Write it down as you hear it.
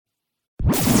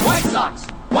White Sox!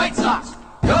 White Sox!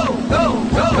 Go, go, go,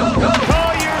 go, go!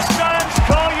 Call your sons,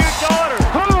 call your daughters.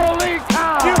 Holy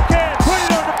cow! You can put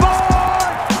it on the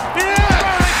board.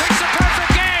 Yeah! It's a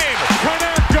perfect game.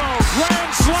 Konecko,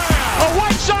 grand slam. A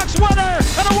White Sox winner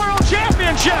and a world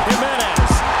championship.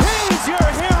 Jimenez, he's your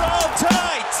hero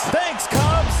tonight. Thanks,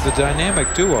 Cubs. The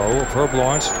dynamic duo of Herb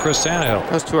Lawrence and Chris Tannehill.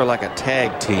 Those two are like a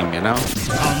tag team, you know?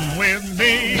 Come with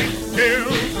me to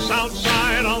the south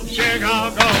side of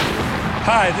Chicago.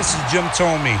 Hi, this is Jim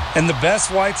Thome, and the best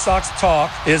White Sox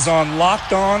talk is on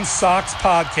Locked On Sox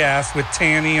podcast with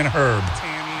Tanny and Herb.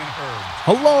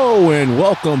 Hello and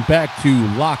welcome back to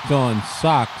Locked On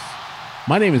Sox.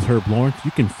 My name is Herb Lawrence.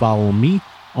 You can follow me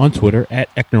on Twitter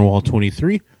at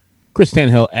Ecknerwall23, Chris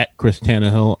Tannehill at Chris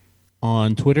Tannehill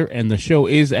on Twitter, and the show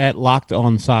is at Locked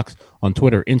On Sox on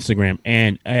Twitter, Instagram,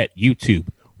 and at YouTube,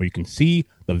 where you can see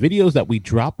the videos that we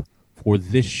drop for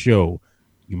this show.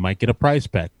 You might get a prize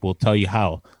pack. We'll tell you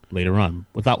how later on.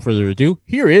 Without further ado,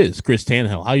 here is Chris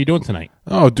Tannehill. How are you doing tonight?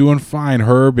 Oh, doing fine,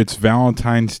 Herb. It's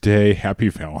Valentine's Day. Happy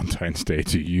Valentine's Day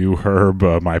to you, Herb,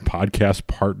 my podcast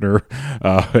partner.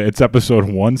 It's episode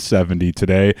 170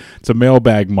 today. It's a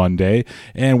Mailbag Monday,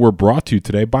 and we're brought to you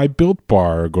today by Built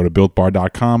Bar. Go to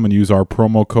BuiltBar.com and use our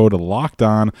promo code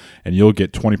LOCKEDON, and you'll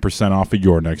get 20% off of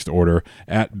your next order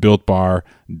at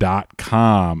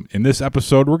BuiltBar.com. In this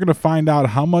episode, we're going to find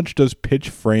out how much does pitch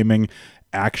framing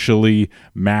actually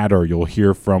matter. You'll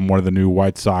hear from one of the new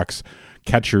White Sox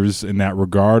catchers in that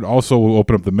regard. Also, we'll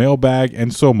open up the mailbag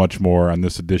and so much more on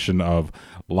this edition of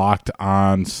Locked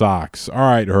On Sox. All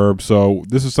right, Herb. So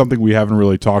this is something we haven't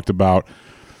really talked about,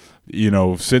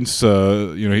 since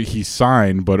he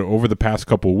signed, but over the past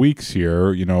couple weeks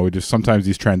here, just sometimes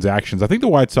these transactions, I think the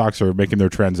White Sox are making their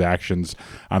transactions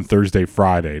on Thursday,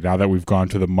 Friday. Now that we've gone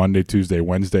to the Monday, Tuesday,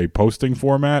 Wednesday posting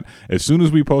format, as soon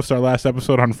as we post our last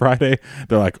episode on Friday,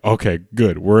 they're like, okay,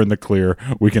 good, we're in the clear.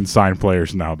 We can sign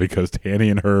players now because Tanny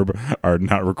and Herb are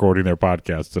not recording their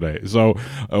podcast today. So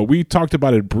we talked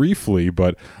about it briefly,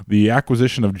 but the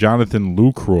acquisition of Jonathan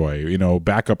Lucroy,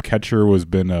 backup catcher, has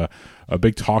been a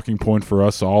big talking point for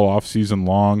us all offseason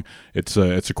long. It's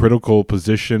a critical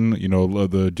position.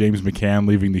 The James McCann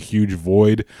leaving the huge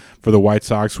void for the White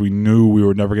Sox. We knew we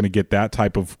were never going to get that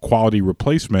type of quality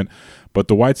replacement, but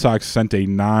the White Sox sent a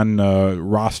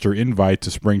non-roster invite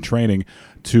to spring training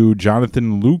to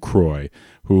Jonathan Lucroy,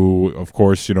 who, of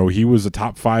course, he was a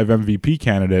top 5 MVP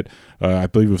candidate. I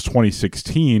believe it was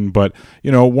 2016, but,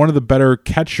 one of the better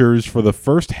catchers for the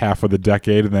first half of the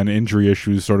decade, and then injury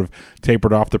issues sort of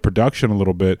tapered off the production a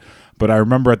little bit. But I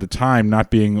remember at the time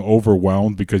not being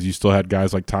overwhelmed because you still had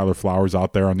guys like Tyler Flowers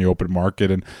out there on the open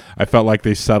market, and I felt like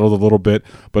they settled a little bit.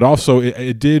 But also,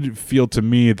 it did feel to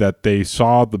me that they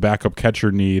saw the backup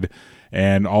catcher need.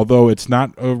 And although it's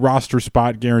not a roster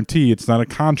spot guarantee, it's not a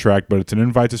contract, but it's an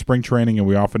invite to spring training, and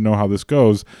we often know how this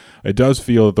goes, it does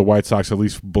feel that the White Sox at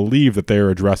least believe that they are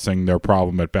addressing their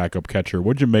problem at backup catcher.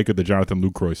 What did you make of the Jonathan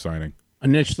Lucroy signing?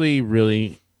 Initially,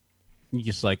 really,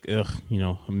 just like, a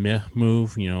meh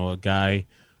move, a guy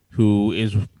who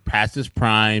is past his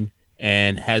prime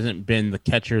and hasn't been the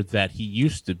catcher that he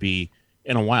used to be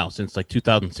in a while, since like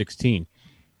 2016.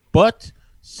 But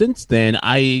since then,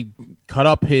 I cut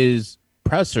up his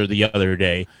presser the other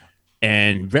day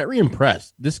and very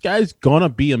impressed. This guy's gonna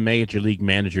be a major league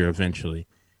manager eventually.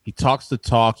 He talks the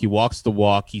talk, he walks the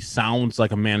walk, he sounds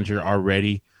like a manager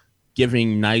already,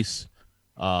 giving nice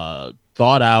thought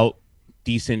out,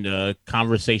 decent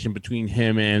conversation between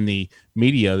him and the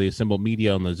media, the assembled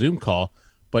media on the Zoom call,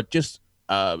 but just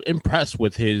impressed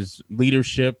with his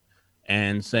leadership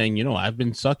and saying, I've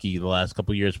been sucky the last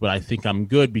couple of years, but I think I'm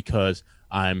good because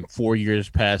I'm 4 years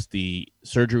past the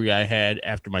surgery I had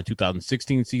after my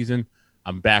 2016 season.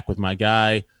 I'm back with my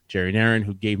guy, Jerry Narron,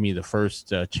 who gave me the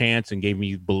first chance and gave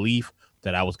me belief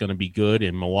that I was going to be good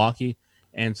in Milwaukee.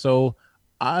 And so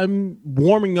I'm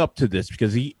warming up to this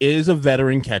because he is a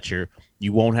veteran catcher.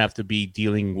 You won't have to be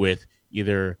dealing with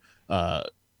either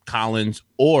Collins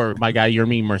or my guy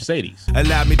Yermin Mercedes.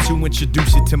 Allow me to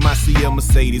introduce you to my CL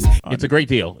Mercedes. It's a great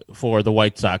deal for the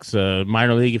White Sox.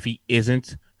 Minor league, if he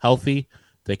isn't healthy,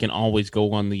 they can always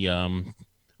go on the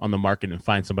market and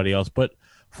find somebody else. But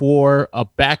for a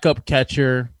backup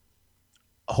catcher,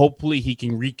 hopefully he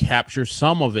can recapture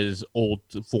some of his old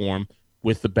form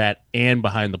with the bat and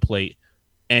behind the plate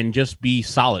and just be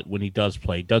solid when he does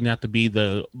play. Doesn't have to be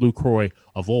the Lucroy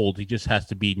of old. He just has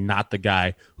to be not the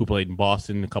guy who played in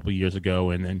Boston a couple of years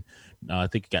ago, and then I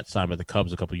think he got signed by the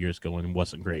Cubs a couple of years ago and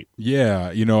wasn't great.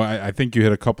 Yeah, I think you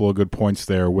hit a couple of good points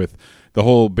there with the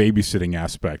whole babysitting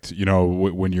aspect.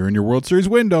 When you're in your World Series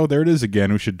window, there it is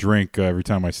again. We should drink every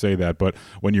time I say that. But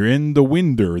when you're in the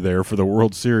window there for the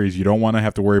World Series, you don't want to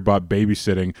have to worry about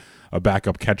babysitting a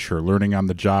backup catcher, learning on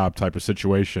the job type of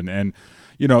situation. And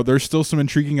there's still some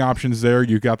intriguing options there.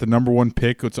 You've got the number one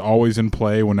pick. It's always in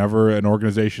play whenever an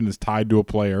organization is tied to a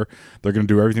player. They're going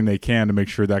to do everything they can to make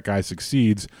sure that guy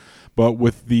succeeds. But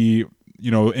with the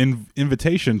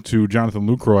invitation to Jonathan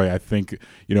Lucroy, I think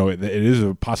it is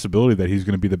a possibility that he's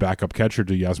going to be the backup catcher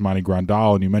to Yasmani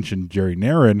Grandal. And you mentioned Jerry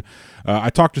Narron. I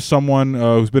talked to someone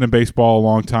who's been in baseball a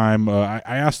long time. I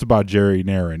asked about Jerry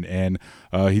Narron, and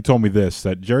he told me this: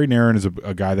 that Jerry Narron is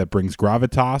a guy that brings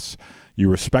gravitas. You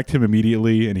respect him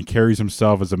immediately, and he carries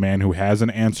himself as a man who has an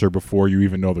answer before you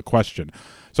even know the question.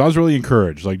 So I was really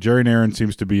encouraged. Like, Jerry Narron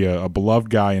seems to be a beloved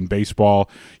guy in baseball.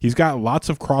 He's got lots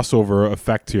of crossover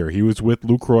effect here. He was with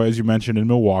Lucroy, as you mentioned, in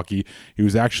Milwaukee. He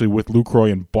was actually with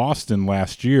Lucroy in Boston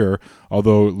last year,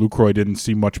 although Lucroy didn't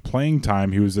see much playing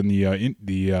time. He was in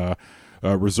the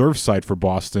reserve site for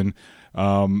Boston.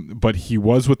 But he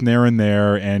was with Narron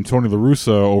there, and Tony La Russa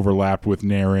overlapped with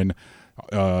Narron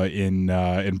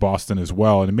in Boston as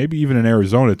well, and maybe even in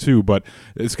Arizona too. But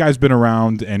this guy's been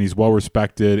around and he's well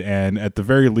respected, and at the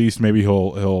very least, maybe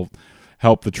he'll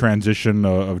help the transition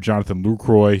of Jonathan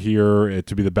Lucroy here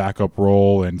to be the backup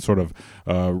role and sort of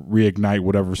reignite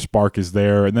whatever spark is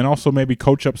there, and then also maybe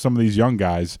coach up some of these young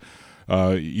guys.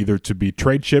 Either to be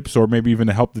trade chips or maybe even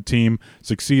to help the team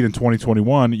succeed in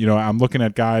 2021. I'm looking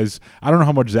at guys, I don't know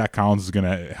how much Zach Collins is going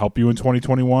to help you in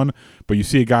 2021, but you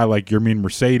see a guy like Yermin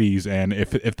Mercedes, and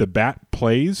if the bat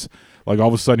plays, like all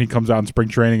of a sudden he comes out in spring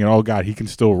training and, oh God, he can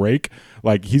still rake,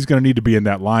 like he's going to need to be in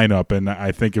that lineup. And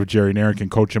I think if Jerry Narron can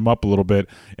coach him up a little bit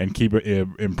and keep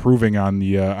improving on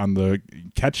the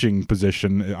catching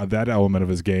position, that element of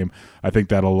his game, I think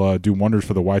that'll do wonders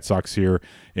for the White Sox here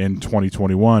in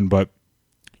 2021. But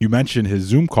you mentioned his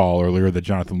Zoom call earlier that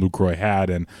Jonathan Lucroy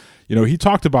had, and he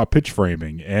talked about pitch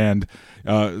framing, and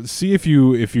see if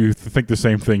you think the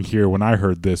same thing here when I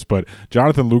heard this. But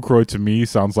Jonathan Lucroy to me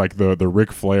sounds like the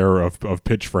Ric Flair of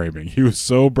pitch framing. He was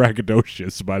so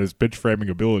braggadocious about his pitch framing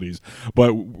abilities.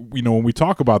 But when we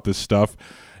talk about this stuff,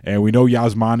 and we know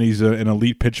Yasmani's an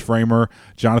elite pitch framer.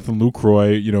 Jonathan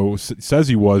Lucroy, says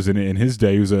he was in his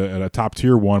day. He was a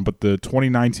top-tier one, but the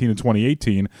 2019 and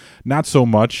 2018, not so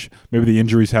much. Maybe the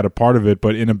injuries had a part of it,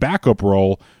 but in a backup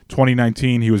role,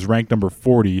 2019, he was ranked number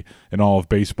 40 in all of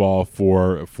baseball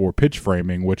for pitch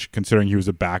framing, which, considering he was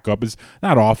a backup, is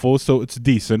not awful. So it's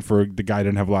decent for the guy who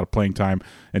didn't have a lot of playing time.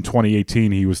 In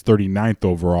 2018, he was 39th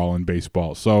overall in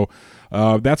baseball. So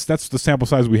that's the sample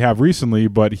size we have recently,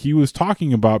 but he was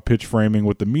talking about pitch framing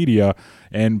with the media,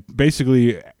 and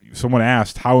basically someone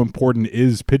asked, how important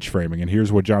is pitch framing? And here's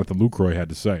what Jonathan Lucroy had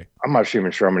to say. I'm not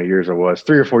even sure how many years it was.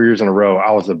 3 or 4 years in a row,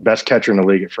 I was the best catcher in the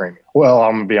league at framing. Well,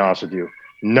 I'm going to be honest with you.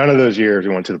 None of those years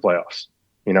we went to the playoffs.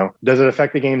 Does it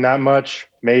affect the game that much?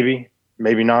 Maybe,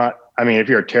 maybe not. I mean, if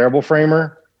you're a terrible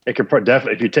framer, it could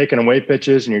definitely, if you're taking away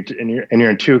pitches and you're in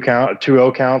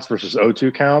 2-0 counts versus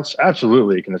 0-2 counts,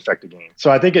 absolutely it can affect the game.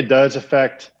 So I think it does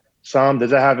affect some.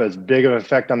 Does it have as big of an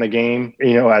effect on the game,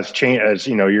 as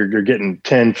you're getting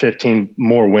 10, 15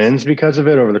 more wins because of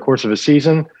it over the course of a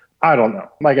season? I don't know.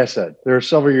 Like I said, there are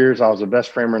several years I was the best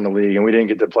framer in the league and we didn't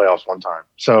get to the playoffs one time.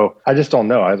 So I just don't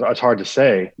know. It's hard to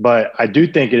say, but I do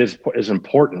think it is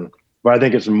important. But I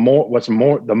think it's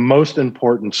the most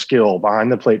important skill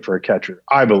behind the plate for a catcher,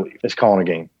 I believe, is calling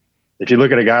a game. If you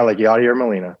look at a guy like Yadier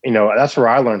Molina, that's where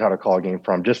I learned how to call a game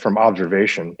from, just from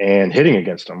observation and hitting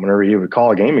against him. Whenever he would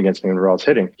call a game against me whenever I was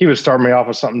hitting, he would start me off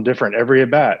with something different every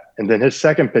at-bat. And then his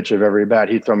second pitch of every at-bat,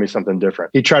 he'd throw me something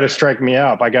different. He'd try to strike me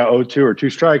out. If I got 0-2 or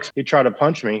 2 strikes, he'd try to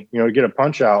punch me, get a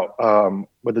punch out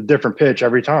with a different pitch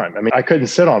every time. I mean, I couldn't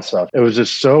sit on stuff. It was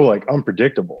just so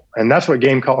unpredictable. And that's what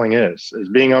game calling is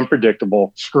being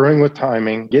unpredictable, screwing with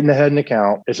timing, getting ahead in the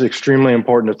count. It's extremely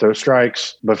important to throw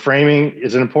strikes. But framing,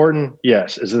 is it important?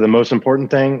 Yes. Is it the most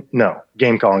important thing? No.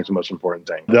 Game calling is the most important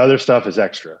thing. The other stuff is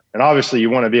extra. And obviously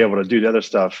you want to be able to do the other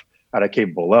stuff at a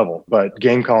capable level. But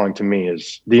game calling to me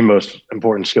is the most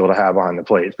important skill to have behind the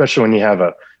plate, especially when you have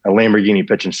a Lamborghini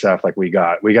pitching staff like we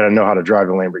got. We got to know how to drive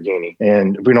a Lamborghini.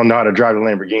 And if we don't know how to drive a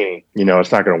Lamborghini,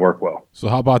 it's not going to work well. So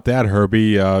how about that,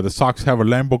 Herbie? The Sox have a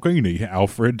Lamborghini,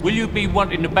 Alfred. Will you be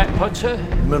wanting the bat putt, sir?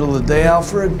 Middle of the day,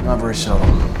 Alfred? Not very seldom.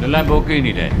 The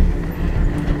Lamborghini, then.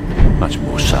 much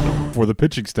more subtle. For the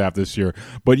pitching staff this year.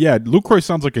 But yeah, Lucroy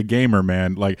sounds like a gamer,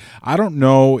 man. Like, I don't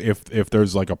know if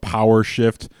there's like a power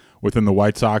shift within the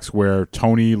White Sox where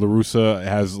Tony La Russa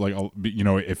has like,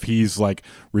 if he's like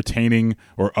retaining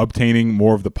or obtaining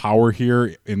more of the power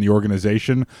here in the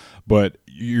organization. But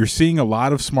you're seeing a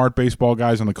lot of smart baseball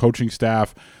guys on the coaching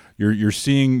staff. You're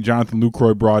seeing Jonathan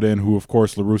Lucroy brought in, who of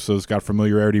course La Russa's got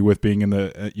familiarity with, being in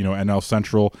the NL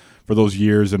Central for those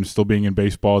years and still being in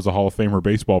baseball as a Hall of Famer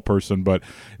baseball person. But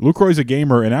Lucroy's a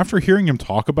gamer, and after hearing him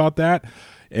talk about that,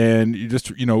 and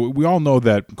we all know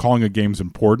that calling a game's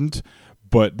important,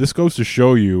 but this goes to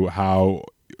show you how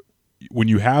when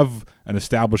you have an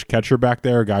established catcher back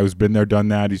there, a guy who's been there, done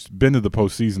that, he's been to the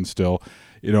postseason still.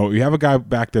 You have a guy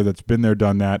back there that's been there,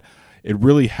 done that. It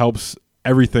really helps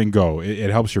everything go.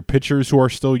 It helps your pitchers who are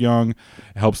still young.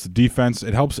 It helps the defense.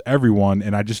 It helps everyone.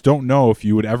 And I just don't know if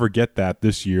you would ever get that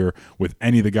this year with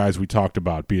any of the guys we talked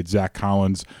about, be it Zach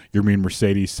Collins, Yermin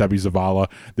Mercedes, Sebi Zavala.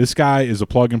 This guy is a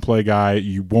plug-and-play guy.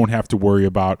 You won't have to worry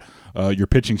about your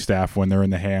pitching staff when they're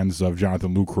in the hands of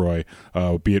Jonathan Lucroy,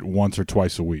 be it once or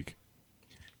twice a week.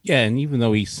 Yeah, and even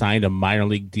though he signed a minor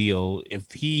league deal,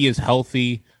 if he is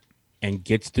healthy and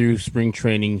gets through spring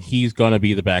training, he's going to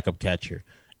be the backup catcher.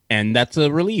 And that's a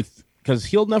relief because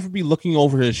he'll never be looking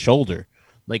over his shoulder.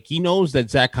 Like, he knows that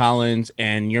Zach Collins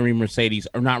and Yermin Mercedes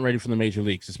are not ready for the major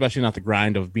leagues, especially not the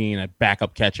grind of being a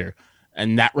backup catcher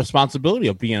and that responsibility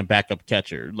of being a backup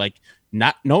catcher. Like,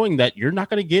 not knowing that you're not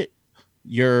going to get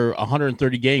your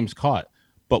 130 games caught.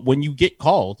 But when you get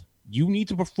called, you need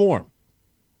to perform.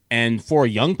 And for a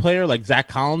young player like Zach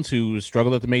Collins, who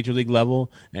struggled at the major league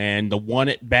level, and the one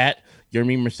at bat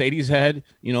Yermin Mercedes had,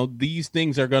 these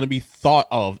things are going to be thought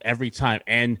of every time.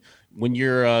 And when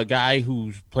you're a guy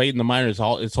who's played in the minors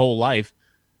his whole life,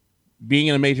 being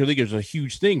in a major league is a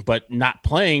huge thing, but not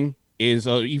playing is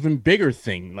an even bigger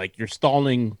thing. Like, you're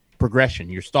stalling progression,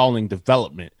 you're stalling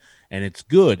development, and it's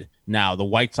good. Now, the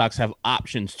White Sox have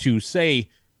options to say,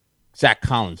 Zach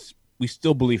Collins, we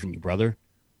still believe in you, brother.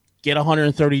 Get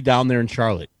 130 down there in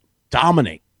Charlotte.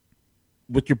 Dominate.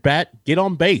 With your bat, get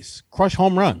on base. Crush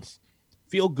home runs.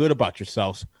 Feel good about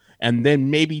yourselves. And then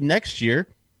maybe next year,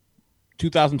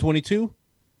 2022,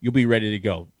 you'll be ready to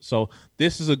go. So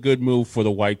this is a good move for the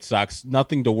White Sox.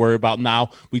 Nothing to worry about now.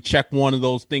 We check one of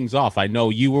those things off. I know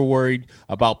you were worried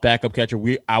about backup catcher.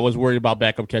 I was worried about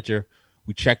backup catcher.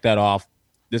 We checked that off.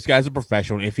 This guy's a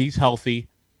professional. If he's healthy,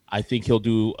 I think he'll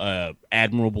do an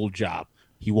admirable job.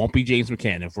 He won't be James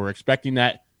McCann. If we're expecting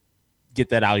that, get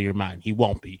that out of your mind. He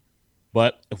won't be.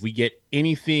 But if we get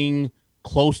anything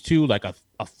close to like a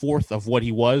fourth of what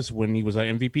he was when he was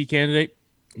an MVP candidate,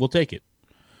 we'll take it.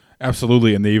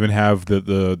 Absolutely, and they even have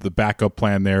the backup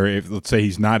plan there. If, let's say,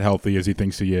 he's not healthy as he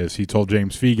thinks he is. He told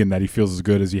James Fegan that he feels as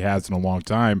good as he has in a long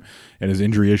time, and his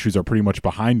injury issues are pretty much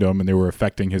behind him, and they were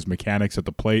affecting his mechanics at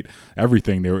the plate,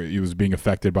 everything. He was being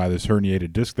affected by this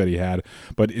herniated disc that he had.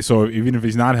 But so even if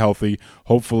he's not healthy,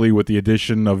 hopefully with the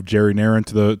addition of Jerry Narron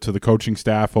to the coaching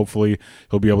staff, hopefully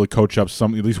he'll be able to coach up at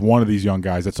least one of these young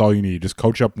guys. That's all you need. Just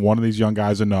coach up one of these young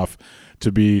guys enough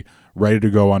to be ready to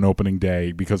go on opening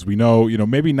day, because we know,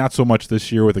 maybe not so much this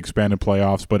year with expanded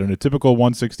playoffs, but in a typical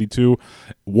 162,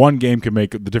 one game can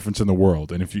make the difference in the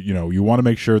world. And if you want to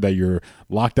make sure that you're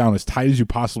locked down as tight as you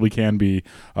possibly can be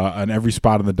on every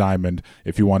spot on the diamond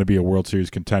if you want to be a World Series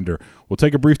contender. We'll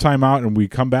take a brief time out, and we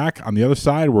come back on the other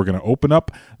side. We're going to open up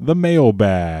the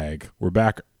mailbag. We're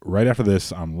back right after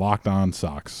this on Locked On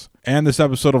Sox. And this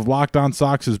episode of Locked On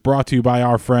Sox is brought to you by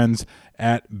our friends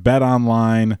at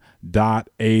betonline.ag.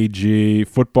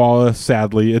 Football,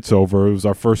 sadly, it's over. It was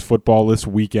our first football this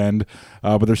weekend,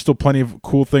 but there's still plenty of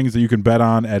cool things that you can bet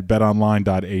on at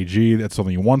betonline.ag. That's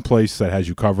only one place that has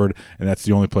you covered, and that's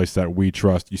the only place that we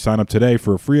trust. You sign up today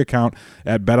for a free account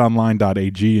at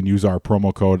betonline.ag and use our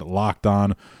promo code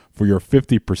LOCKEDON for your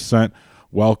 50%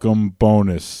 welcome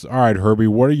bonus. All right, Herbie,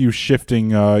 what are you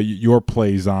shifting your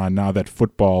plays on now that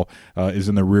football is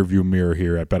in the rearview mirror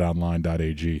here at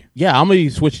betonline.ag? Yeah, I'm going to be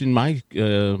switching my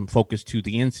focus to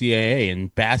the NCAA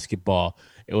and basketball.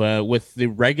 With the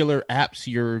regular apps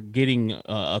you're getting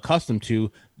accustomed to,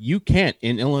 you can't,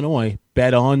 in Illinois,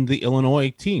 bet on the Illinois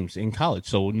teams in college.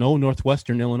 So no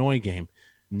Northwestern Illinois game,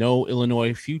 no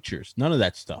Illinois futures, none of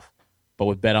that stuff. But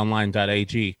with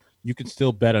betonline.ag, you can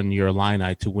still bet on your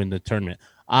Illini to win the tournament.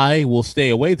 I will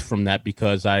stay away from that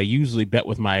because I usually bet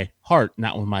with my heart,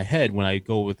 not with my head, when I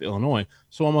go with Illinois.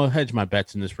 So I'm going to hedge my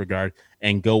bets in this regard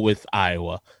and go with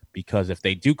Iowa, because if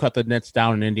they do cut the nets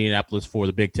down in Indianapolis for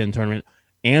the Big Ten tournament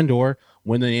and or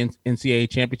win the NCAA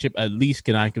championship, at least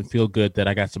I can feel good that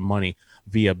I got some money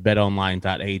via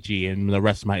betonline.ag, and the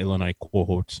rest of my Illinois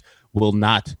cohorts will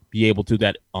not be able to do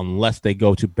that unless they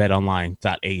go to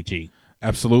betonline.ag.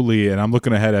 Absolutely, and I'm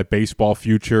looking ahead at baseball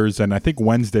futures, and I think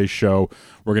Wednesday's show,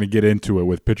 we're going to get into it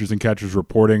with pitchers and catchers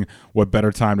reporting what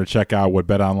better time to check out what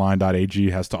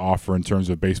betonline.ag has to offer in terms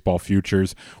of baseball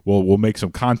futures. We'll make some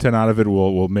content out of it.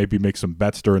 We'll maybe make some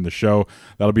bets during the show.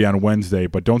 That'll be on Wednesday,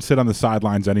 but don't sit on the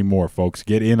sidelines anymore, folks.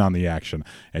 Get in on the action,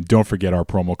 and don't forget our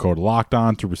promo code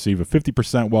LOCKEDON to receive a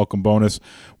 50% welcome bonus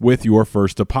with your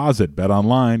first deposit.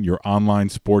 BetOnline, your online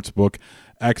sportsbook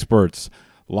experts.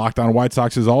 Locked On White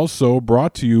Sox is also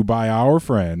brought to you by our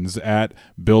friends at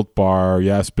Built Bar.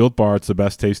 Yes, Built Bar, it's the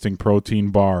best tasting protein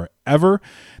bar ever.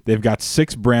 They've got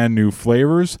 6 brand new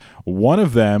flavors. One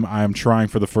of them I'm trying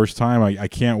for the first time. I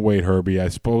can't wait, Herbie. I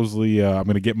supposedly I'm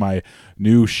going to get my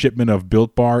new shipment of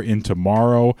Built Bar in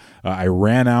tomorrow. I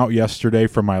ran out yesterday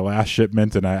from my last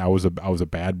shipment, and I was a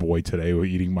bad boy today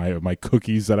eating my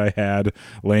cookies that I had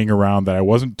laying around that I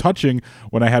wasn't touching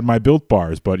when I had my Built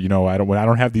Bars. But when I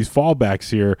don't have these fallbacks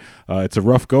here, it's a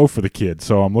rough go for the kids.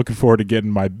 So I'm looking forward to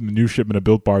getting my new shipment of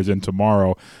Built Bars in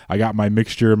tomorrow. I got my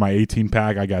mixture, my 18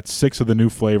 pack. I got 6 of the new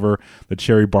flavor, the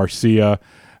Cherry Barcia.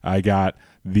 I got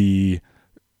the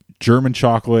German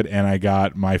chocolate, and I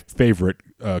got my favorite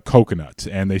coconut.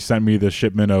 And they sent me the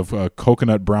shipment of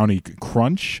coconut brownie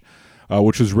crunch,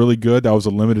 which was really good. That was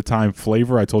a limited time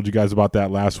flavor. I told you guys about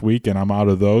that last week, and I'm out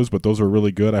of those, but those are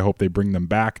really good. I hope they bring them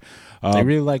back. I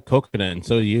really like coconut, and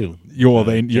so do you.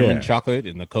 German chocolate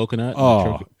and the coconut,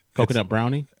 coconut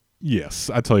brownie. Yes,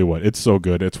 I tell you what, it's so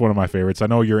good. It's one of my favorites. I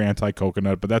know you're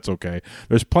anti-coconut, but that's okay.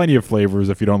 There's plenty of flavors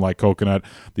if you don't like coconut.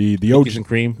 The cookies and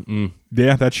cream.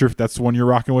 Yeah, that's the one you're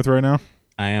rocking with right now.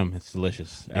 I am. It's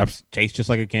delicious. It tastes just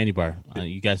like a candy bar.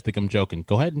 You guys think I'm joking?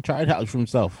 Go ahead and try it out for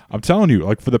yourself. I'm telling you,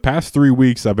 like for the past 3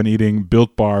 weeks, I've been eating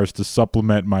Built Bars to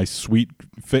supplement my sweet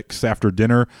fix after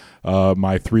dinner,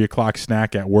 my 3 o'clock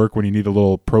snack at work when you need a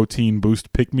little protein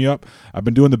boost pick-me-up. I've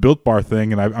been doing the Built Bar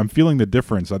thing, and I'm feeling the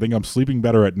difference. I think I'm sleeping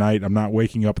better at night. I'm not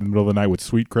waking up in the middle of the night with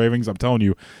sweet cravings. I'm telling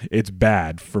you, it's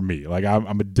bad for me. Like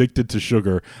I'm addicted to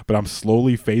sugar, but I'm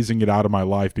slowly phasing it out of my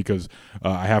life because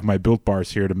I have my Built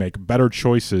Bars here to make better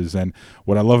choices. And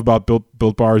what I love about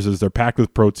Built Bars is they're packed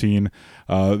with protein.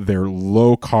 They're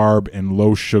low carb and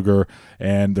low sugar,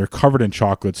 and they're covered in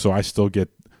chocolate, so I still get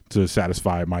to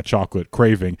satisfy my chocolate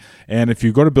craving. And if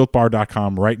you go to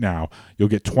BuiltBar.com right now, you'll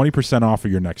get 20% off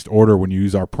of your next order when you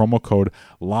use our promo code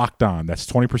LOCKEDON. That's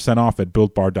 20% off at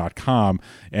BuiltBar.com.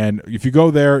 And if you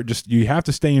go there, you have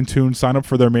to stay in tune. Sign up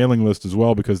for their mailing list as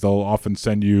well, because they'll often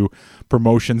send you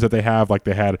promotions that they have. Like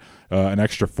they had an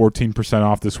extra 14%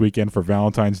 off this weekend for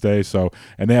Valentine's Day.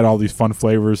 And they had all these fun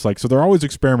flavors. So they're always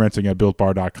experimenting at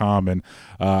BuiltBar.com. And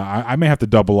I may have to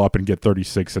double up and get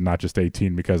 36 and not just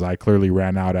 18 because I clearly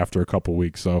ran out after a couple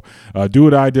weeks. So do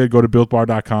what I did, go to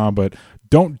BuiltBar.com, but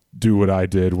don't do what I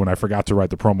did when I forgot to write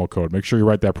the promo code. Make sure you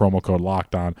write that promo code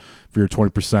Locked On for your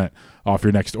 20% off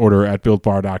your next order at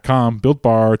BuiltBar.com. Built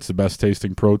Bar, it's the best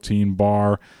tasting protein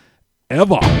bar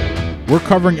ever. We're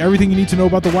covering everything you need to know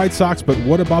about the White Sox, but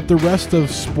what about the rest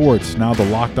of sports? Now the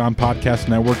Locked On Podcast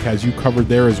Network has you covered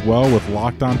there as well with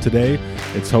Locked On Today.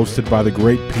 It's hosted by the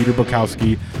great Peter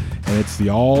Bukowski, and it's the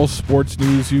all sports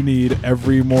news you need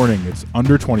every morning. It's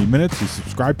under 20 minutes. You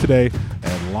subscribe today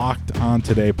at Locked On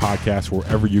Today podcast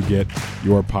wherever you get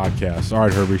your podcasts. All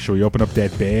right, Herbie, shall we open up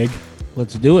that bag?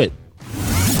 Let's do it.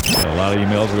 Got a lot of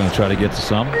emails. We're going to try to get to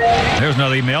some. There's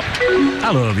another email.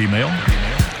 I love email.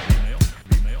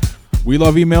 We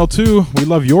love email too. We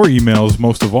love your emails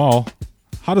most of all.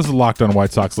 How does the Locked On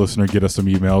White Sox listener get us some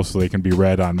emails so they can be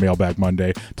read on Mailbag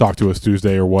Monday, Talk to Us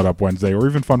Tuesday, or What Up Wednesday, or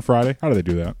even Fun Friday? How do they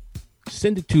do that?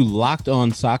 Send it to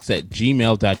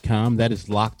lockedonsocks@gmail.com. That is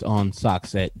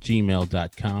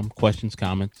lockedonsocks@gmail.com. Questions,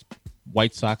 comments,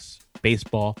 White Sox,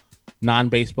 baseball,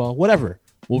 non-baseball, whatever.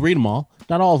 We'll read them all.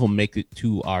 Not all of them make it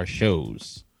to our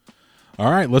shows. All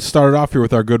right, let's start it off here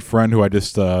with our good friend who I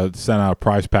just sent out a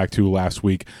prize pack to last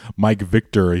week, Mike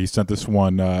Victor. He sent this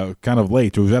one kind of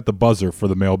late. It was at the buzzer for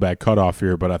the mailbag cutoff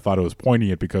here, but I thought it was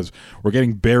poignant because we're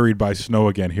getting buried by snow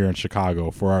again here in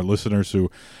Chicago. For our listeners who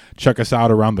check us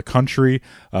out around the country,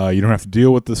 you don't have to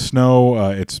deal with the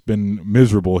snow. It's been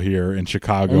miserable here in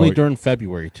Chicago. Only during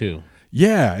February, too.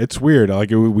 Yeah, it's weird.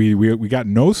 Like we got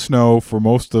no snow for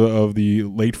most of the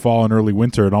late fall and early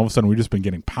winter, and all of a sudden we've just been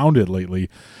getting pounded lately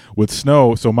with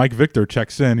snow. So Mike Victor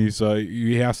checks in. He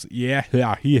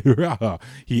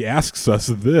asks us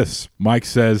this. Mike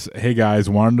says, "Hey guys,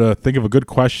 wanted to think of a good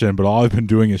question, but all I've been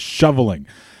doing is shoveling.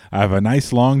 I have a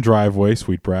nice long driveway,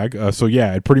 sweet brag. So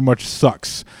yeah, it pretty much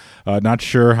sucks. Not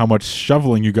sure how much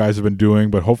shoveling you guys have been doing,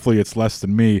 but hopefully it's less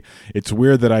than me. It's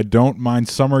weird that I don't mind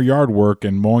summer yard work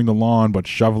and mowing the lawn, but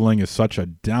shoveling is such a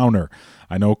downer.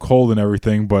 I know cold and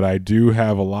everything, but I do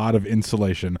have a lot of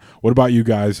insulation. What about you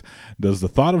guys? Does the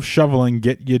thought of shoveling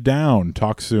get you down?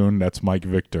 Talk soon. That's Mike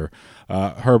Victor.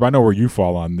 Herb, I know where you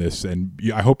fall on this, and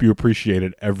I hope you appreciate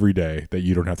it every day that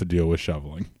you don't have to deal with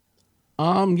shoveling.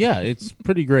 Yeah, it's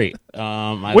pretty great.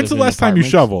 When's the last time you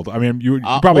shoveled? I mean, you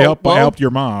probably helped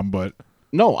your mom, but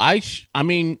no, I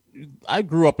mean, I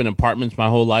grew up in apartments my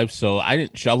whole life, so I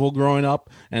didn't shovel growing up.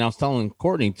 And I was telling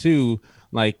Courtney too,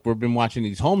 like we've been watching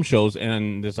these home shows,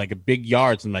 and there's like a big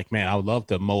yards, and like, man, I would love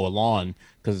to mow a lawn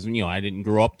because I didn't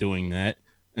grow up doing that.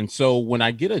 And so when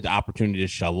I get an opportunity to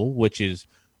shovel, which is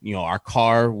our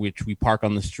car, which we park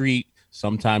on the street,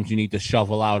 sometimes you need to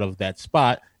shovel out of that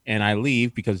spot. And I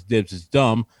leave because Dibs is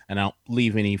dumb, and I don't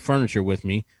leave any furniture with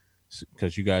me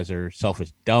because you guys are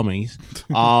selfish dummies.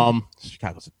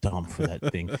 Chicago's dumb for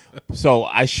that thing. So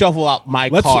I shovel out my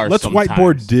car. Let's sometimes.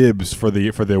 Whiteboard Dibs for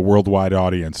the worldwide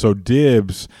audience. So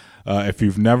Dibs, if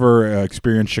you've never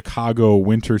experienced Chicago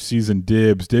winter season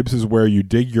Dibs is where you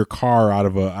dig your car out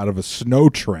of a snow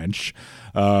trench.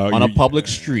 On a public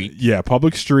street. Yeah,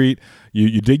 public street.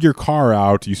 You dig your car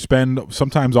out. You spend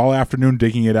sometimes all afternoon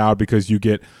digging it out because you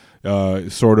get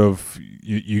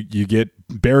you get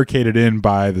barricaded in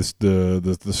by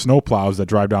the snow plows that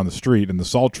drive down the street and the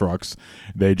salt trucks.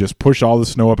 They just push all the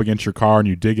snow up against your car, and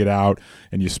you dig it out,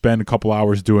 and you spend a couple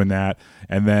hours doing that.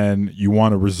 And then you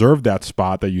want to reserve that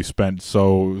spot that you spent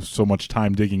so much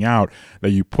time digging out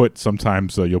that you put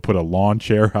sometimes you'll put a lawn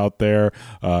chair out there.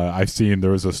 I've seen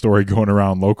there was a story going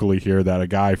around locally here that a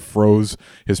guy froze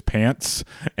his pants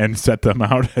and set them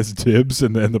out as dibs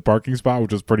in the parking spot,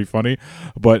 which was pretty funny.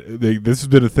 But this has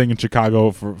been a thing in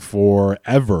Chicago for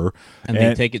forever, and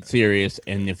they take it serious.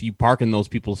 And if you park in those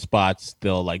people's spots,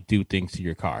 they'll like do things to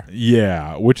your car.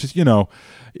 Yeah, which is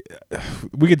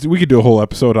we could do a whole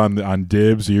episode on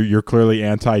dibs. You're clearly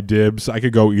anti-dibs. I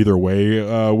could go either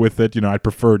way with it. I'd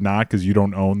prefer not because you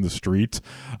don't own the street.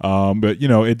 But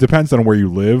it depends on where you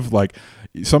live. Like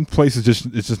some places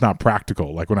it's just not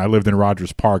practical. Like when I lived in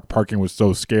Rogers Park, parking was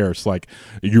so scarce. Like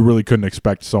you really couldn't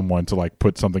expect someone to like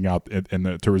put something out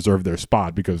to reserve their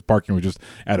spot because parking was just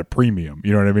at a premium.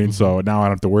 You know what I mean? Mm-hmm. So now I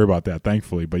don't have to worry about that,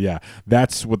 thankfully. But yeah,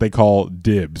 that's what they call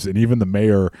dibs. And even the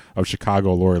mayor of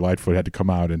Chicago, Lori Lightfoot, had to come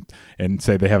out and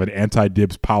say they have an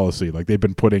anti-dibs policy. Like they've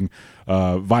been putting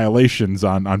violations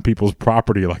on people's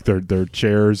property, like their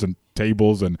chairs and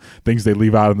tables and things they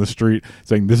leave out on the street,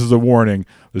 saying this is a warning,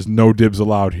 there's no dibs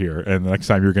allowed here, and the next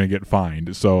time you're going to get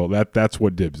fined. So that's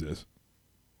what dibs is.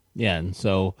 Yeah, and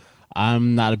so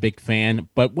I'm not a big fan,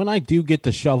 but when I do get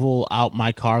to shovel out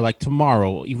my car, like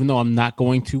tomorrow, even though I'm not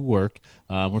going to work,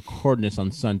 we're recording this on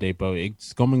Sunday, but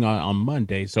it's coming on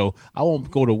Monday, so I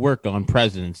won't go to work on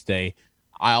President's Day.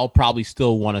 I'll probably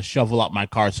still want to shovel out my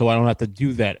car so I don't have to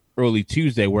do that early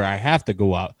Tuesday where I have to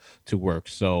go out to work.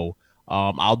 So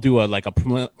I'll do a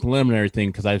preliminary thing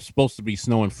because I'm supposed to be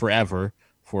snowing forever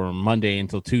for Monday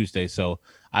until Tuesday. So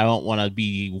I don't want to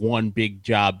be one big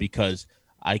job because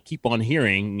I keep on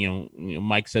hearing,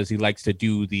 Mike says he likes to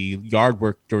do the yard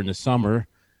work during the summer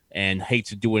and hates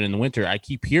to do it in the winter. I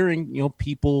keep hearing,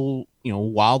 people,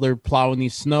 while they're plowing the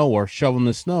snow or shoveling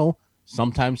the snow,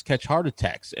 sometimes catch heart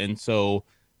attacks. And so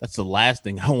that's the last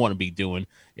thing I want to be doing,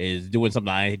 is doing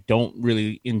something I don't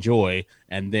really enjoy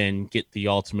and then get the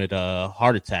ultimate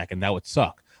heart attack. And that would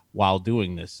suck while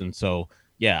doing this. And so,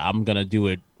 yeah, I'm going to do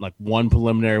it like one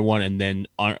preliminary one. And then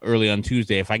early on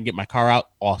Tuesday, if I can get my car out,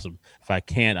 awesome. If I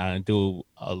can't, I do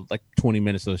like 20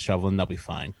 minutes of shoveling. That'll be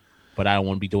fine. But I don't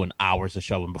want to be doing hours of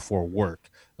shoveling before work.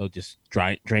 It'll just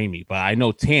drain me. But I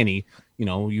know, Tanny,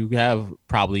 you have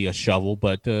probably a shovel,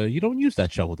 but you don't use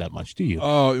that shovel that much, do you?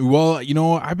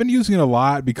 Well, I've been using it a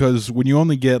lot because when you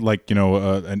only get like,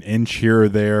 an inch here or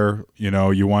there,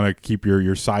 you want to keep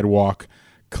your sidewalk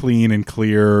clean and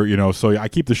clear, so I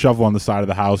keep the shovel on the side of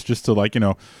the house just to like,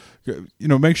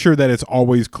 make sure that it's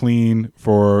always clean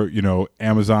for,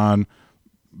 Amazon,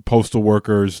 postal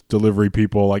workers, delivery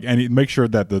people, like make sure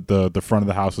that the front of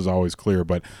the house is always clear.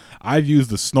 But I've used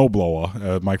the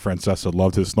snowblower. Mike Francesa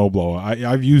loved his snowblower.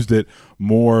 I've used it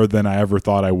more than I ever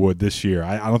thought I would this year.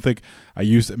 I don't think I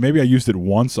used it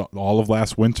once all of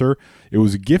last winter. It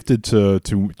was gifted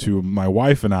to my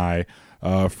wife and I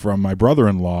from my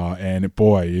brother-in-law, and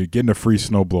boy, you're getting a free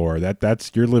snowblower.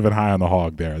 That's you're living high on the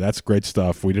hog there. That's great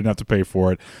stuff. We didn't have to pay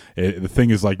for it. The thing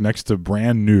is like next to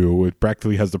brand new. It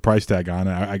practically has the price tag on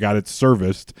it. I got it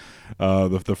serviced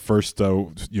the first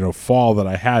fall that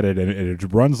I had it, and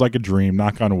it runs like a dream.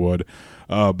 Knock on wood.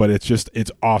 But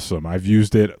it's awesome. I've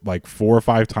used it like 4 or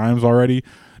 5 times already.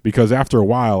 because after a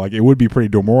while, like, it would be pretty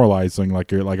demoralizing,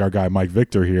 like our guy Mike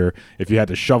Victor here, if you had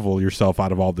to shovel yourself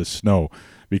out of all this snow,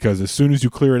 because as soon as you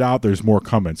clear it out, there's more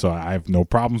coming. So I have no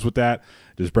problems with that.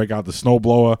 Just break out the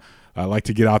snowblower. I like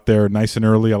to get out there nice and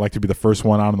early. I like to be the first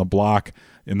one out on the block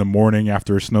in the morning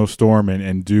after a snowstorm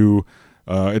and do.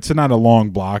 It's not a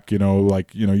long block, you know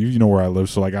where I live.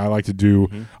 So like I like to do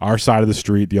our side of the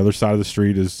street. The other side of the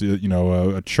street is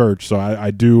a church. So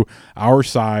I do our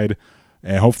side.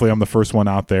 And hopefully I'm the first one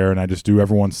out there, and I just do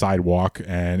everyone's sidewalk,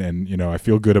 and I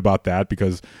feel good about that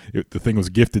because the thing was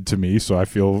gifted to me, so I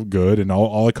feel good. And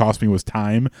all it cost me was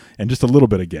time and just a little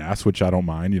bit of gas, which I don't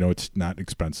mind. It's not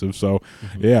expensive. So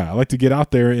yeah, I like to get out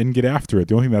there and get after it.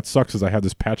 The only thing that sucks is I have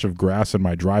this patch of grass in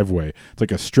my driveway. It's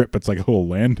like a strip. It's like a little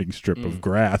landing strip of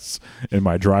grass in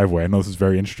my driveway. I know this is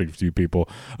very interesting to you people,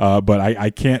 but I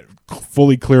can't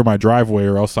fully clear my driveway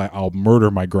or else I'll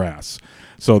murder my grass.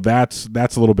 So that's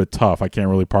a little bit tough. I can't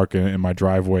really park in my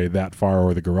driveway that far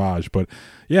or the garage. But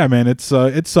yeah, man, it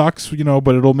sucks,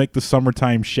 but it'll make the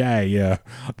summertime shay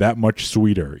that much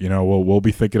sweeter. We'll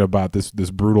be thinking about this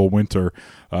brutal winter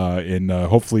in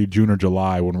hopefully June or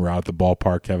July when we're out at the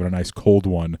ballpark having a nice cold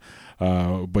one.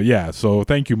 But yeah, so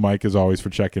thank you, Mike, as always,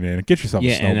 for checking in. Get yourself a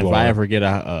snowblower. And if I ever get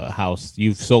a house,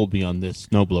 you've sold me on this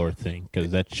snowblower thing, because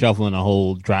that shoveling a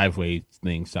whole driveway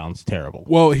thing sounds terrible.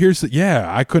 Well,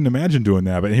 I couldn't imagine doing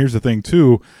that. But here's the thing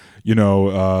too, you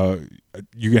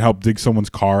can help dig someone's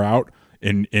car out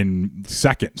in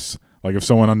seconds. Like if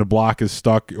someone on the block is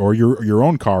stuck, or your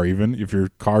own car, even if your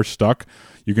car's stuck,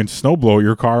 you can snowblow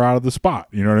your car out of the spot,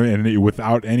 what I mean? And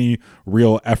without any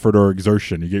real effort or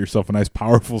exertion. You get yourself a nice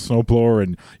powerful snowblower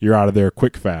and you're out of there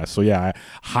quick, fast. So yeah, I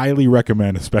highly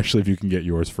recommend, especially if you can get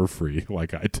yours for free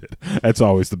like I did. That's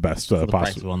always the best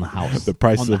possible. On the house. The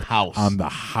price on the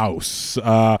house.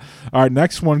 All right,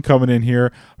 next one coming in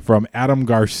here from Adam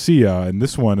Garcia, and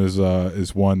this one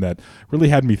is one that really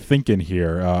had me thinking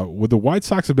here. Would the White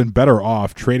Sox have been better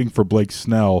off trading for Blake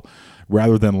Snell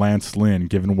rather than Lance Lynn,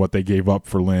 given what they gave up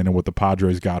for Lynn and what the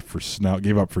Padres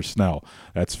gave up for Snell?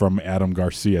 That's from Adam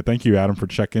Garcia. Thank you, Adam, for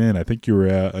checking in. I think you're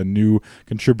a new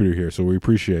contributor here, so we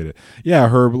appreciate it. Yeah,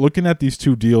 Herb, looking at these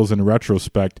two deals in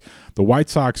retrospect, the White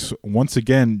Sox, once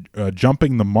again,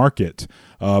 jumping the market,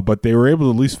 but they were able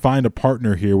to at least find a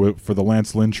partner here for the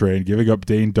Lance Lynn trade, giving up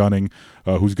Dane Dunning,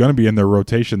 who's going to be in their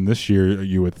rotation this year,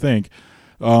 you would think.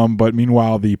 But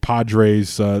meanwhile, the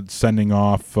Padres sending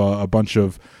off a bunch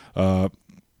of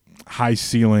high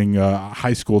ceiling,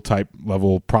 high school type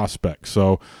level prospects.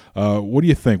 So what do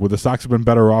you think? Would the Sox have been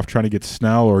better off trying to get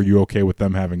Snell, or are you okay with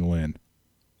them having Lynn?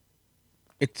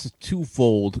 It's a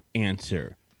twofold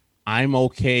answer. I'm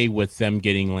okay with them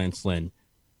getting Lance Lynn.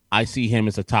 I see him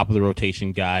as a top of the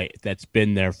rotation guy that's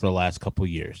been there for the last couple of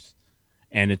years.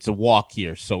 And it's a walk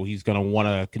here, so he's going to want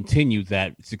to continue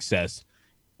that success,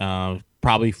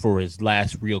 probably for his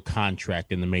last real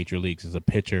contract in the major leagues as a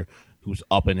pitcher who's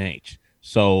up in age.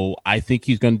 So I think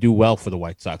he's going to do well for the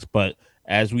White Sox. But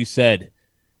as we said,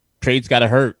 trades got to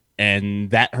hurt, and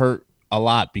that hurt a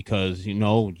lot because,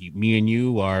 me and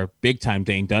you are big-time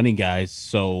Dane Dunning guys,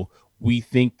 so we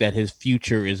think that his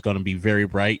future is going to be very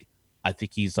bright. I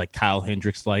think he's like Kyle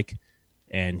Hendricks-like,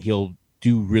 and he'll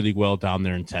do really well down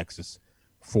there in Texas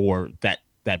for that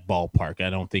ballpark. I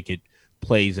don't think it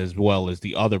plays as well as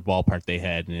the other ballpark they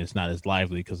had, and it's not as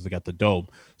lively because they got the dome.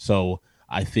 So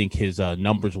I think his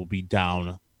numbers will be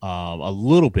down a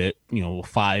little bit,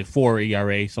 5.4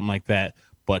 ERA, something like that,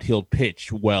 but he'll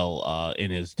pitch well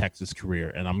in his Texas career,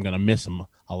 and I'm going to miss him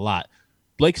a lot.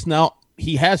 Blake Snell,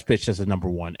 he has pitched as a number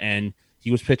one, and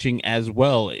he was pitching as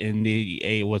well in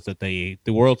the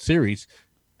World Series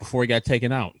before he got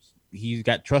taken out. He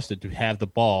got trusted to have the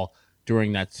ball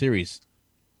during that series.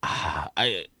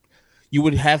 You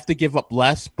would have to give up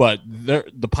less, but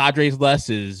the Padres less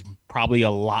is probably a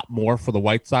lot more for the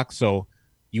White Sox. So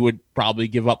you would probably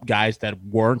give up guys that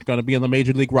weren't going to be on the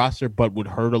major league roster, but would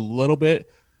hurt a little bit.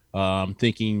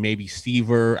 Thinking maybe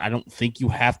Seaver. I don't think you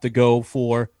have to go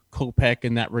for Kopech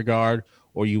in that regard,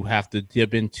 or you have to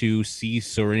dip into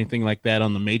Cease or anything like that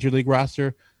on the major league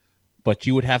roster. But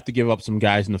you would have to give up some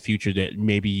guys in the future that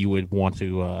maybe you would want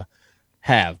to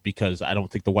have, because I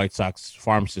don't think the White Sox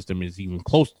farm system is even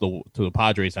close to the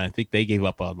Padres. And I think they gave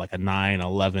up like a 9,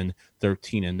 11,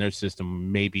 13 in their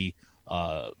system, maybe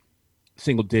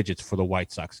single digits for the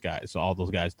White Sox guys, all those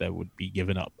guys that would be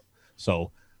given up.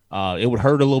 So it would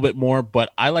hurt a little bit more,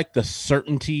 but I like the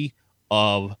certainty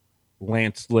of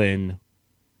Lance Lynn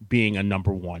being a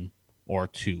number 1 or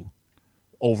 2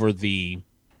 over the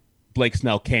Blake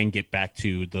Snell can get back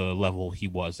to the level he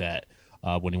was at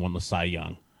when he won the Cy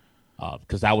Young.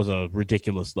 Because that was a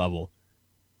ridiculous level.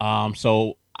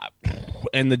 So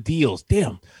and the deals.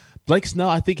 Damn. Blake Snell,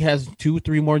 I think, has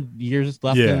 2-3 more years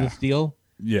left in this deal.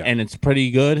 Yeah. And it's pretty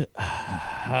good. If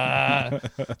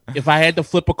I had to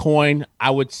flip a coin, I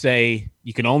would say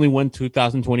you can only win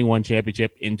 2021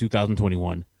 championship in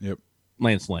 2021. Yep.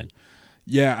 Lance Lynn.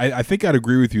 Yeah, I think I'd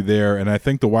agree with you there, and I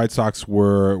think the White Sox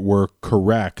were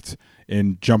correct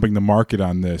in jumping the market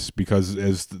on this, because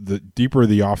as the deeper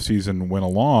the offseason went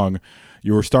along,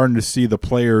 you were starting to see the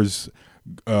players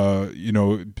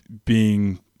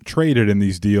being traded in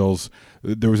these deals.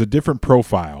 There was a different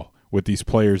profile with these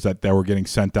players that were getting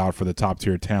sent out for the top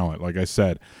tier talent. Like I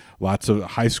said, lots of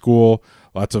high school,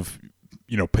 lots of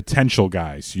potential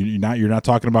guys. You're not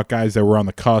talking about guys that were on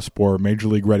the cusp or major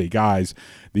league ready guys.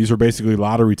 These are basically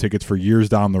lottery tickets for years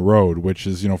down the road, which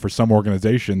is, for some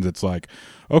organizations, it's like,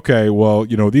 okay, well,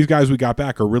 these guys we got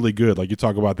back are really good. Like you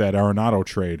talk about that Arenado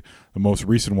trade, the most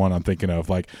recent one I'm thinking of.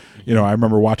 Like, I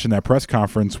remember watching that press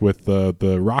conference with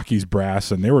the Rockies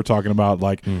brass, and they were talking about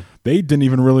they didn't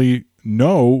even really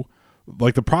know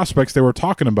the prospects they were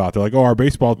talking about. They're like, oh, our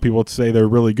baseball people say they're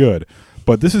really good.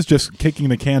 But this is just kicking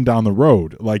the can down the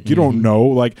road. You don't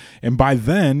know. And by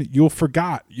then you'll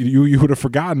forgot. You would have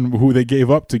forgotten who they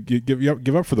gave up to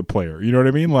give up for the player. You know what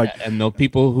I mean? And the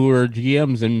people who are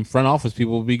GMs and front office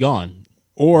people will be gone.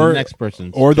 Or the next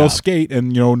person's they'll job. skate,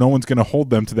 and no one's going to hold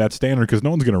them to that standard because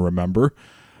no one's going to remember.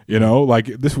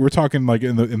 This we're talking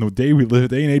in the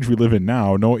day and age we live in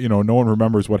now. No one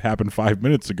remembers what happened 5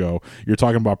 minutes ago. You're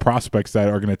talking about prospects that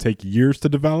are going to take years to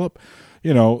develop.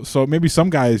 So maybe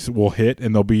some guys will hit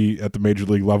and they'll be at the major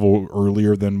league level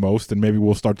earlier than most, and maybe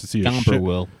we'll start to see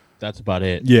will. That's about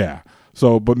it. Yeah.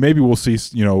 So, but maybe we'll see,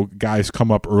 guys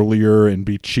come up earlier and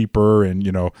be cheaper and,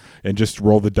 and just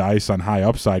roll the dice on high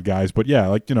upside guys. But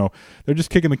yeah, they're just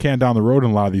kicking the can down the road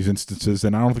in a lot of these instances.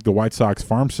 And I don't think the White Sox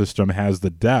farm system has the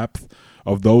depth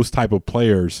of those type of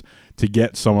players to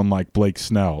get someone like Blake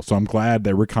Snell. So I'm glad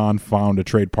that Rick Hahn found a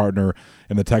trade partner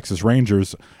in the Texas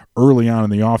Rangers early on in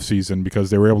the offseason, because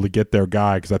they were able to get their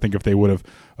guy. Because I think if they would have,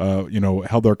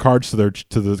 held their cards to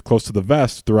the close to the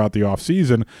vest throughout the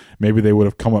offseason, maybe they would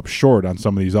have come up short on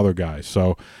some of these other guys.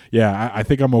 So yeah, I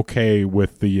think I'm okay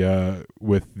with the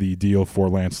deal for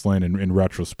Lance Lynn in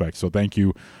retrospect. So thank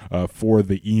you for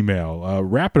the email.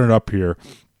 Wrapping it up here,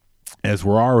 as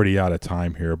we're already out of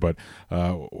time here, but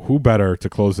who better to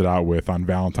close it out with on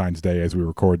Valentine's Day as we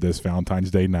record this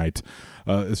Valentine's Day night?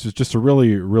 This is just a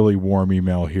really, really warm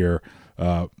email here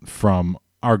from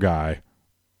our guy,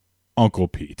 Uncle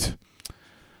Pete.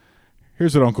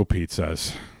 Here's what Uncle Pete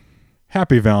says.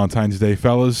 Happy Valentine's Day,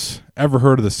 fellas. Ever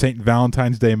heard of the St.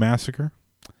 Valentine's Day Massacre?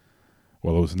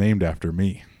 Well, it was named after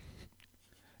me.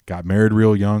 Got married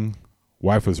real young.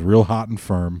 Wife was real hot and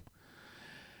firm.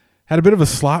 Had a bit of a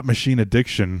slot machine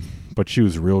addiction, but she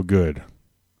was real good,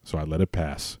 so I let it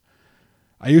pass.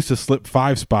 I used to slip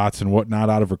 5 spots and whatnot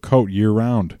out of her coat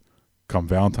year-round. Come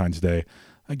Valentine's Day,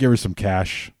 I give her some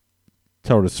cash,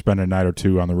 tell her to spend a night or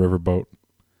two on the riverboat.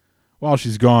 While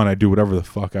she's gone, I do whatever the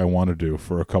fuck I want to do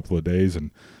for a couple of days and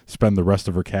spend the rest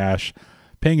of her cash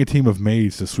paying a team of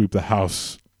maids to sweep the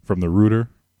house from the rooter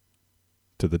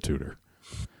to the tutor.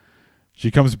 She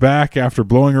comes back after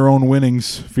blowing her own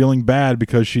winnings, feeling bad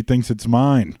because she thinks it's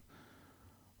mine.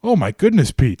 Oh my goodness,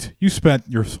 Pete, you spent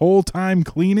your whole time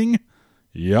cleaning?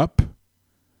 Yup.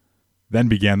 Then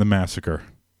began the massacre.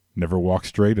 Never walked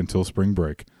straight until spring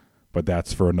break. But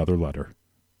that's for another letter.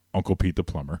 Uncle Pete the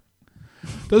plumber.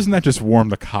 Doesn't that just warm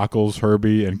the cockles,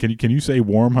 Herbie? And can you say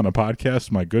warm on a podcast?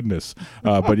 My goodness.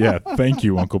 But yeah, thank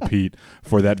you, Uncle Pete,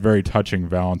 for that very touching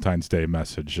Valentine's Day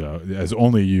message, as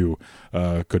only you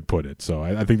could put it. So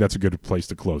I think that's a good place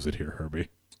to close it here, Herbie.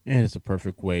 And it's a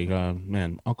perfect way.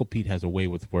 Man, Uncle Pete has a way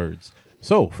with words.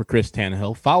 So for Chris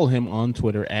Tannehill, follow him on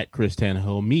Twitter at Chris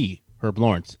Tannehill, me, Herb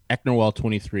Lawrence,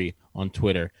 Ecknerwall23 on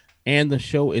Twitter. And the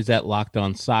show is at Locked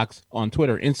On Sox on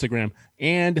Twitter, Instagram,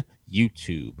 and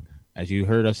YouTube. As you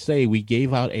heard us say, we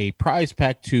gave out a prize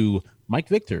pack to Mike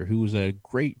Victor, who was a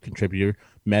great contributor.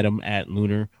 Met him at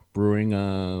Lunar Brewing,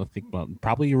 I think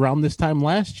probably around this time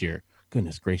last year.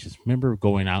 Goodness gracious. Remember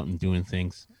going out and doing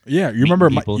things? Yeah, you remember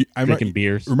drinking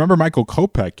beers. Remember Michael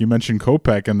Kopech? You mentioned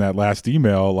Kopech in that last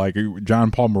email, like John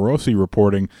Paul Morosi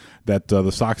reporting that the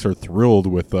Sox are thrilled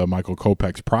with Michael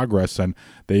Kopech's progress, and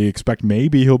they expect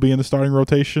maybe he'll be in the starting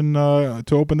rotation to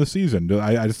open the season.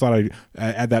 I just thought I'd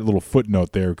add that little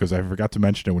footnote there because I forgot to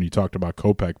mention it when you talked about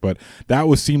Kopech, but that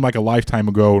seemed like a lifetime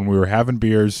ago when we were having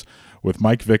beers with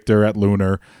Mike Victor at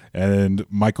Lunar, and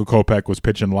Michael Kopech was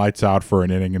pitching lights out for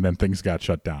an inning, and then things got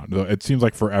shut down. It seems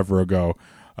like forever ago,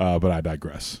 but I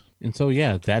digress. And so,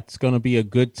 yeah, that's going to be a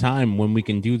good time when we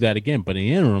can do that again. But in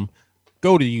the interim,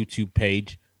 go to the YouTube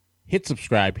page, hit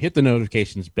subscribe, hit the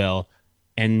notifications bell,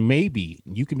 And maybe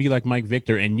you can be like Mike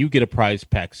Victor and you get a prize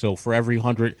pack. So for every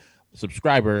 100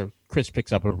 subscriber, Chris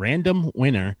picks up a random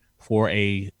winner for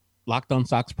a Locked On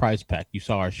Sox prize pack. You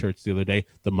saw our shirts the other day,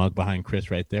 the mug behind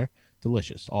Chris right there.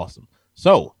 Delicious. Awesome.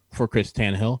 So for Chris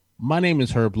Tannehill, my name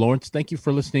is Herb Lawrence. Thank you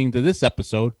for listening to this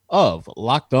episode of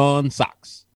Locked On Sox.